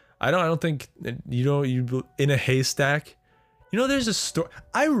good. I don't think, you in a haystack. You know, there's a story,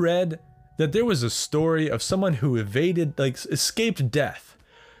 I read that there was a story of someone who escaped death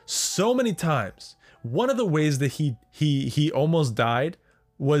so many times. One of the ways that he almost died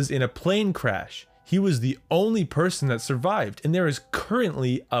was in a plane crash. He was the only person that survived, and there is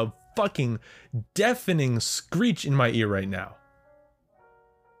currently a fucking deafening screech in my ear right now.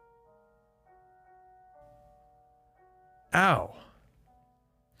 Ow.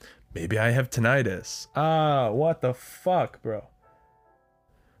 Maybe I have tinnitus. What the fuck, bro?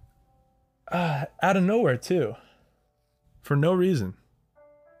 Out of nowhere, too. For no reason.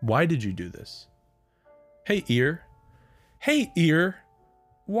 Why did you do this? Hey, ear. Hey, ear.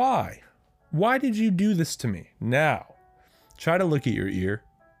 Why? Why did you do this to me? Now, try to look at your ear.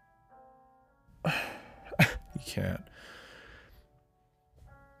 You can't.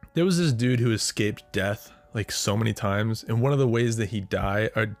 There was this dude who escaped death like so many times, and one of the ways that he died,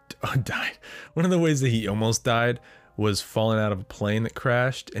 one of the ways that he almost died was falling out of a plane that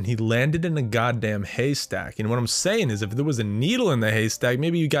crashed, and he landed in a goddamn haystack. And what I'm saying is, if there was a needle in the haystack,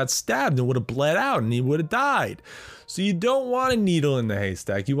 maybe you got stabbed and would have bled out and he would have died. So you don't want a needle in the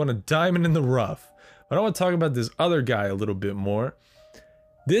haystack, you want a diamond in the rough. But I want to talk about this other guy a little bit more.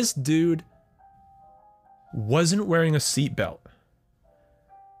 This dude wasn't wearing a seatbelt.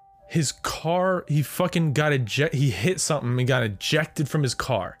 His car, he fucking got he hit something and got ejected from his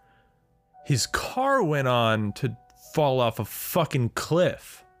car. His car went on to fall off a fucking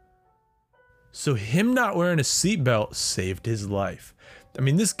cliff. So him not wearing a seatbelt saved his life. I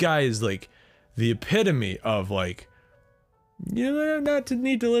mean, this guy is like the epitome of like, you know, not to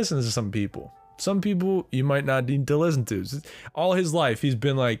need to listen to some people. Some people you might not need to listen to. All his life, he's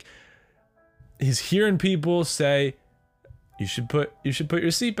been like, he's hearing people say, you should put your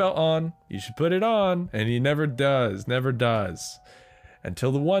seatbelt on. You should put it on. And he never does.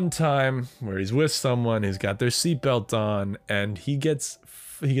 Until the one time where he's with someone who's got their seatbelt on, and he gets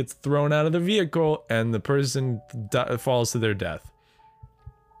thrown out of the vehicle, and the person falls to their death.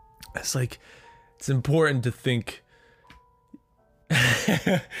 It's like, it's important to think.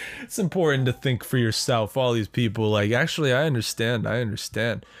 It's important to think for yourself. All these people, like, actually, I understand.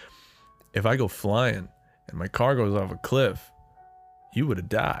 If I go flying and my car goes off a cliff, you would have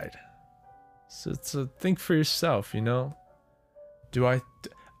died. So think for yourself, you know?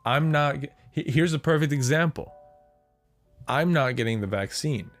 Here's a perfect example. I'm not getting the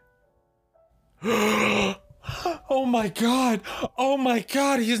vaccine. Oh my god,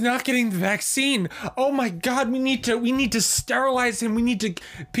 he's not getting the vaccine. Oh my god, we need to sterilize him.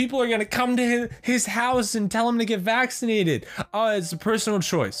 People are gonna come to his house and tell him to get vaccinated. It's a personal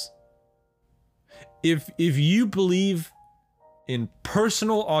choice. If you believe in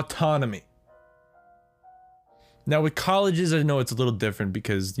personal autonomy. Now with colleges, I know it's a little different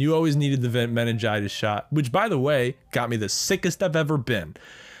because you always needed the meningitis shot, which by the way, got me the sickest I've ever been.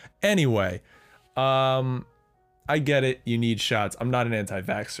 Anyway, I get it, you need shots. I'm not an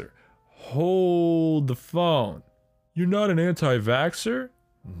anti-vaxxer. Hold the phone. You're not an anti-vaxxer?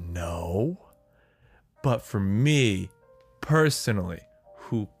 No. But for me, personally,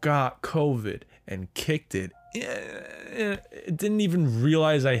 who got COVID and kicked it, didn't even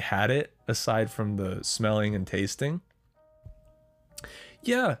realize I had it, aside from the smelling and tasting.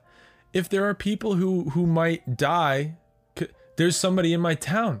 Yeah, if there are people who might die, there's somebody in my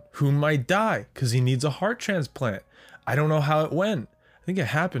town who might die because he needs a heart transplant. I don't know how it went. I think it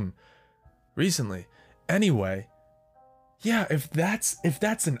happened recently. Anyway, yeah, if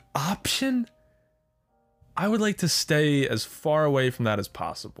that's an option, I would like to stay as far away from that as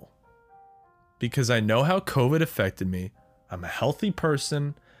possible. Because I know how COVID affected me. I'm a healthy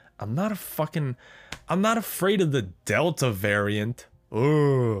person. I'm not afraid of the Delta variant.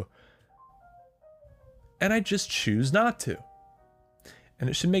 Ugh. And I just choose not to. And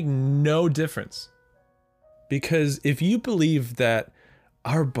it should make no difference. Because if you believe that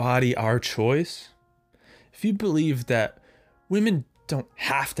our body, our choice, if you believe that women don't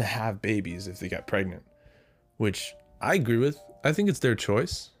have to have babies if they get pregnant, which I agree with, I think it's their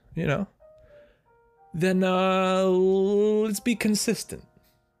choice, you know, then let's be consistent.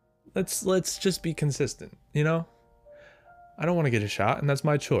 Let's just be consistent, you know? I don't want to get a shot, and that's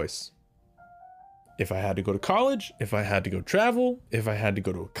my choice. If I had to go to college, if I had to go travel, if I had to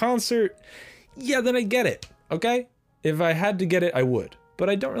go to a concert, yeah, then I get it, okay? If I had to get it, I would. But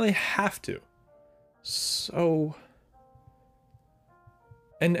I don't really have to. So...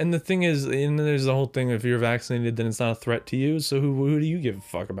 And the thing is, and there's the whole thing, if you're vaccinated, then it's not a threat to you, so who do you give a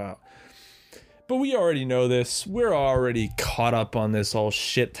fuck about? But we already know this. We're already caught up on this all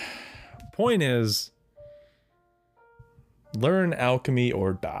shit. Point is, learn alchemy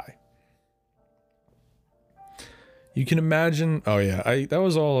or die. You can imagine, oh yeah, that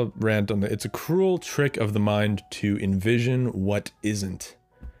was all a rant on the, it's a cruel trick of the mind to envision what isn't.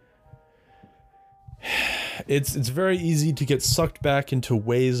 It's very easy to get sucked back into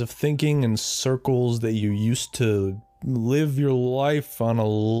ways of thinking and circles that you used to live your life on a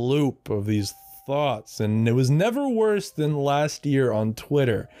loop of these thoughts, and it was never worse than last year on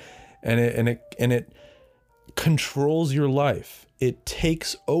Twitter, and it controls your life. It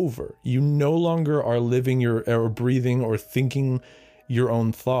takes over. You no longer are living or breathing or thinking your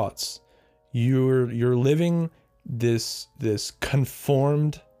own thoughts. You're living this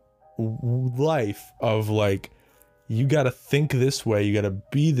conformed life of like, you gotta think this way, you gotta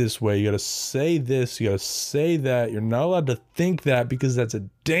be this way, you gotta say this, you gotta say that. You're not allowed to think that because that's a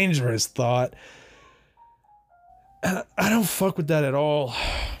dangerous thought. And I don't fuck with that at all.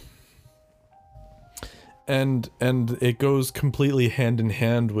 And it goes completely hand in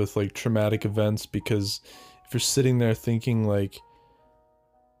hand with like traumatic events, because if you're sitting there thinking like,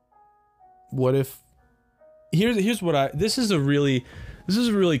 what if here's what this is a really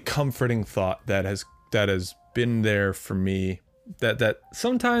comforting thought that has been there for me, that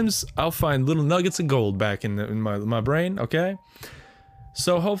sometimes I'll find little nuggets of gold back in my brain, okay?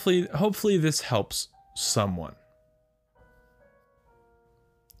 So hopefully this helps someone.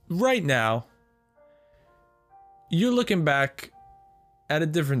 Right now, you're looking back at a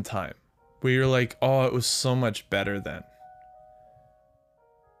different time where you're like, oh, it was so much better then.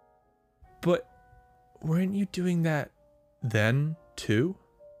 But weren't you doing that then too?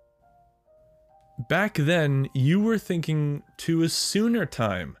 Back then, you were thinking to a sooner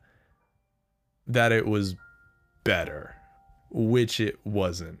time that it was better, which it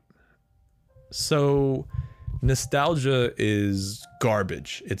wasn't. So, nostalgia is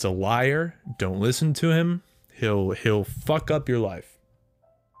garbage. It's a liar. Don't listen to him. He'll fuck up your life.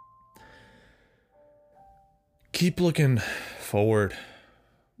 Keep looking forward.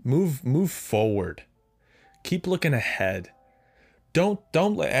 Move forward. Keep looking ahead. Don't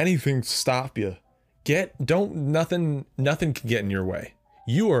let anything stop you. Nothing can get in your way.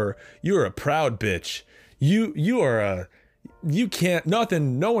 You're a proud bitch.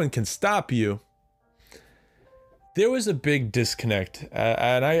 No one can stop you. There was a big disconnect,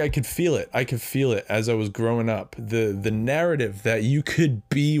 and I could feel it. I could feel it as I was growing up. The narrative that you could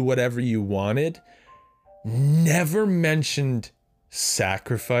be whatever you wanted never mentioned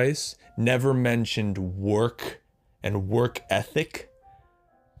sacrifice, never mentioned work and work ethic.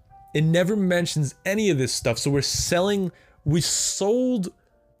 It never mentions any of this stuff. So we sold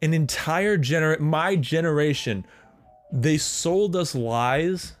an entire my generation. They sold us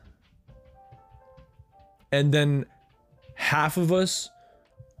lies. And then half of us,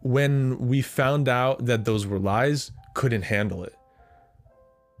 when we found out that those were lies, couldn't handle it.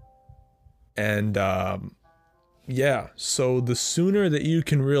 And yeah, so the sooner that you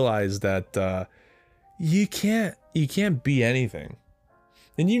can realize that you can't be anything.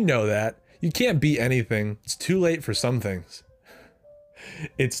 And you know that. You can't be anything. It's too late for some things.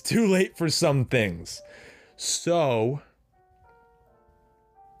 It's too late for some things. So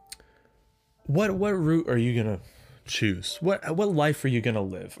what route are you gonna choose? What life are you gonna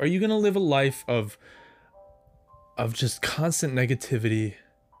live? Are you gonna live a life of just constant negativity?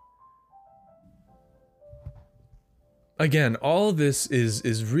 Again, all this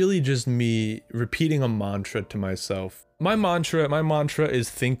is really just me repeating a mantra to myself. My mantra is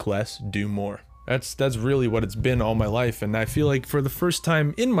think less, do more. That's really what it's been all my life, and I feel like for the first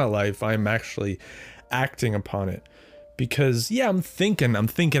time in my life, I'm actually acting upon it. Because yeah, I'm thinking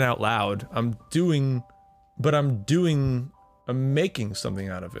out loud. I'm making something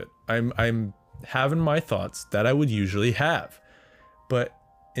out of it. I'm having my thoughts that I would usually have. But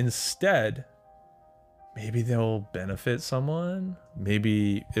instead, maybe they'll benefit someone.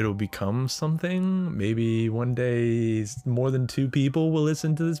 Maybe it'll become something. Maybe one day more than 2 people will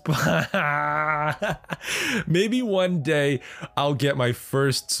listen to this. Maybe one day I'll get my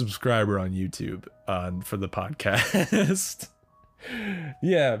first subscriber on YouTube for the podcast.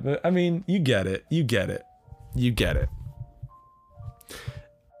 Yeah, but I mean, you get it.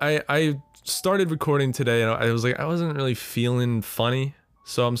 I started recording today and I was like, I wasn't really feeling funny.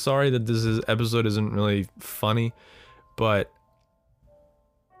 So I'm sorry that episode isn't really funny, but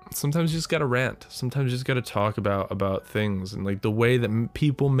sometimes you just gotta rant. Sometimes you just gotta talk about things and like the way that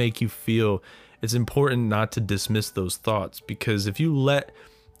people make you feel. It's important not to dismiss those thoughts, because if you let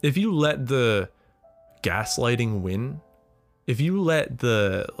the gaslighting win, if you let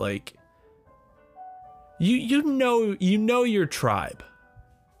the like, you know your tribe.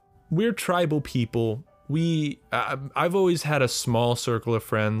 We're tribal people. I've always had a small circle of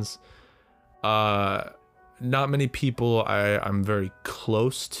friends. Not many people I'm very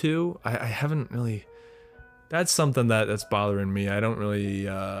close to. I haven't really. That's something that's bothering me. I haven't really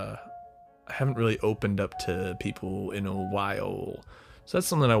opened up to people in a while. So that's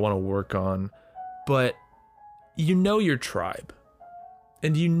something I want to work on. But you know your tribe.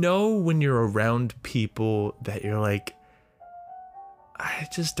 And you know when you're around people that you're like, I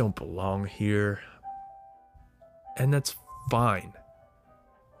just don't belong here. And that's fine.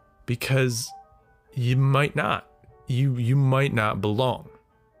 Because you might not. You might not belong.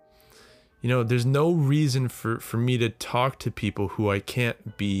 You know, there's no reason for me to talk to people who I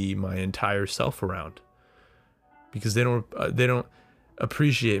can't be my entire self around. Because they don't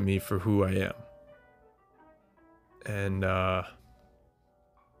appreciate me for who I am. And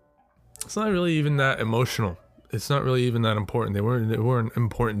it's not really even that emotional. It's not really even that important. They weren't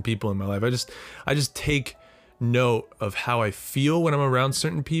important people in my life. I just take note of how I feel when I'm around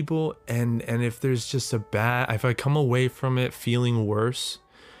certain people, and if there's just if I come away from it feeling worse,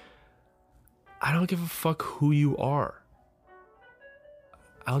 I don't give a fuck who you are.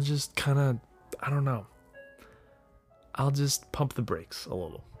 I'll just kind of, I don't know. I'll just pump the brakes a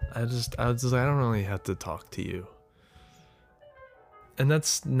little. I don't really have to talk to you. And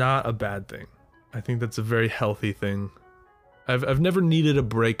that's not a bad thing. I think that's a very healthy thing. I've never needed a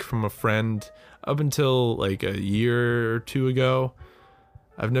break from a friend up until like a year or 2 ago.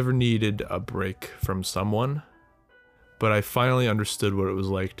 I've never needed a break from someone, but I finally understood what it was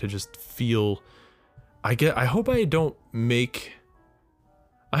like to just feel. I hope I'm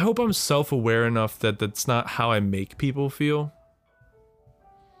self-aware enough that that's not how I make people feel.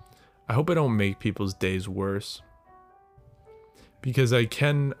 I hope I don't make people's days worse. Because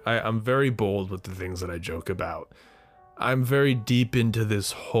I'm very bold with the things that I joke about. I'm very deep into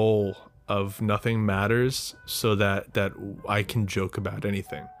this hole of nothing matters, so that I can joke about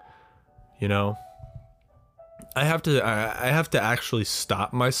anything. You know? I have to actually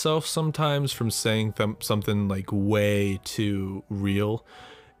stop myself sometimes from saying something like way too real.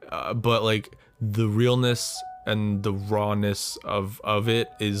 But like the realness and the rawness of it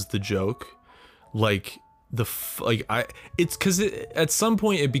is the joke. Like it's because at some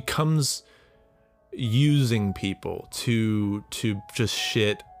point it becomes using people to just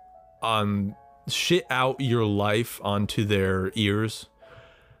shit out your life onto their ears.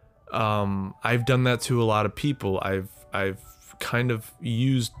 I've done that to a lot of people. I've kind of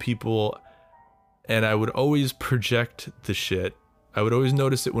used people, and I would always project the shit. I would always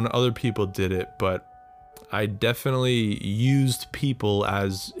notice it when other people did it, but I definitely used people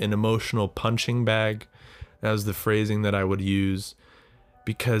as an emotional punching bag. That was the phrasing that I would use,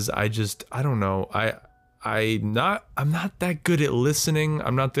 because I don't know. I'm not that good at listening.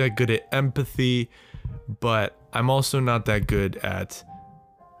 I'm not that good at empathy, but I'm also not that good at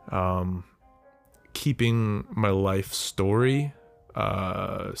keeping my life story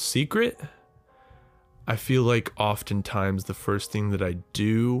secret. I feel like oftentimes the first thing that I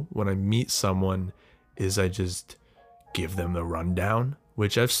do when I meet someone is I just give them the rundown,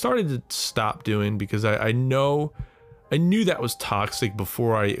 which I've started to stop doing, because I knew that was toxic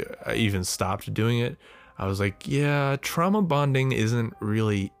before I even stopped doing it. I was like, yeah, trauma bonding isn't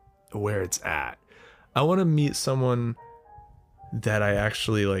really where it's at. I want to meet someone that I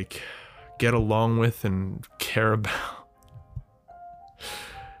actually like get along with and care about.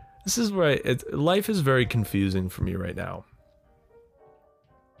 This is where life is very confusing for me right now.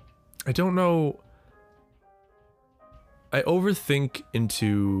 I don't know. I overthink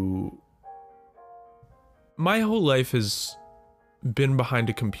into... My whole life has been behind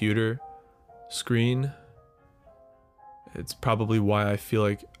a computer screen. It's probably why I feel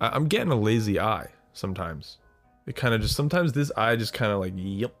like I'm getting a lazy eye sometimes. It kind of just, sometimes this eye just kind of like,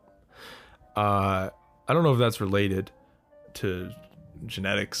 yep. I don't know if that's related to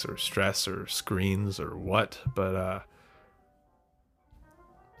genetics or stress or screens or what, but I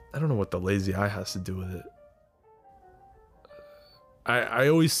don't know what the lazy eye has to do with it. I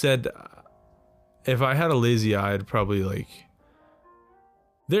always said if I had a lazy eye, I'd probably like...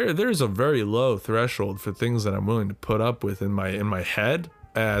 There's a very low threshold for things that I'm willing to put up with in my head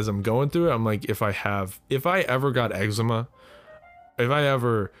as I'm going through it. I'm like, if I ever got eczema, if I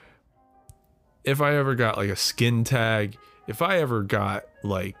ever got like a skin tag, if I ever got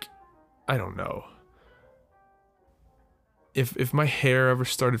like, I don't know, if my hair ever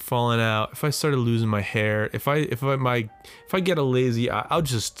started falling out, if I started losing my hair, if I get a lazy eye, I'll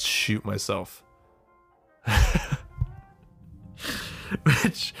just shoot myself.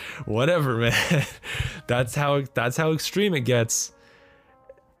 Which, whatever, man. That's how extreme it gets.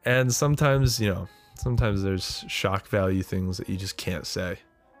 And sometimes, you know, sometimes there's shock value things that you just can't say.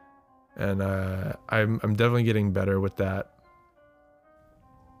 And I'm definitely getting better with that.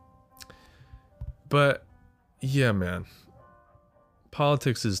 But yeah, man.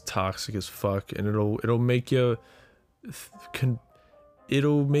 Politics is toxic as fuck, and it'll make you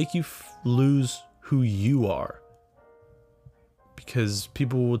lose who you are. Because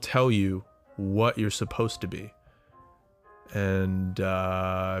people will tell you what you're supposed to be. And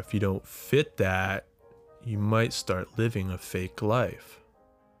if you don't fit that, you might start living a fake life.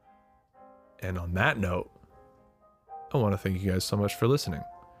 And on that note, I want to thank you guys so much for listening.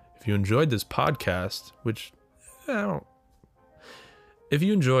 If you enjoyed this podcast, which if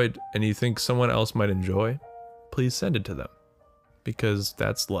you enjoyed and you think someone else might enjoy, please send it to them. Because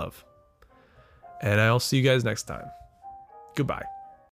that's love. And I'll see you guys next time. Goodbye.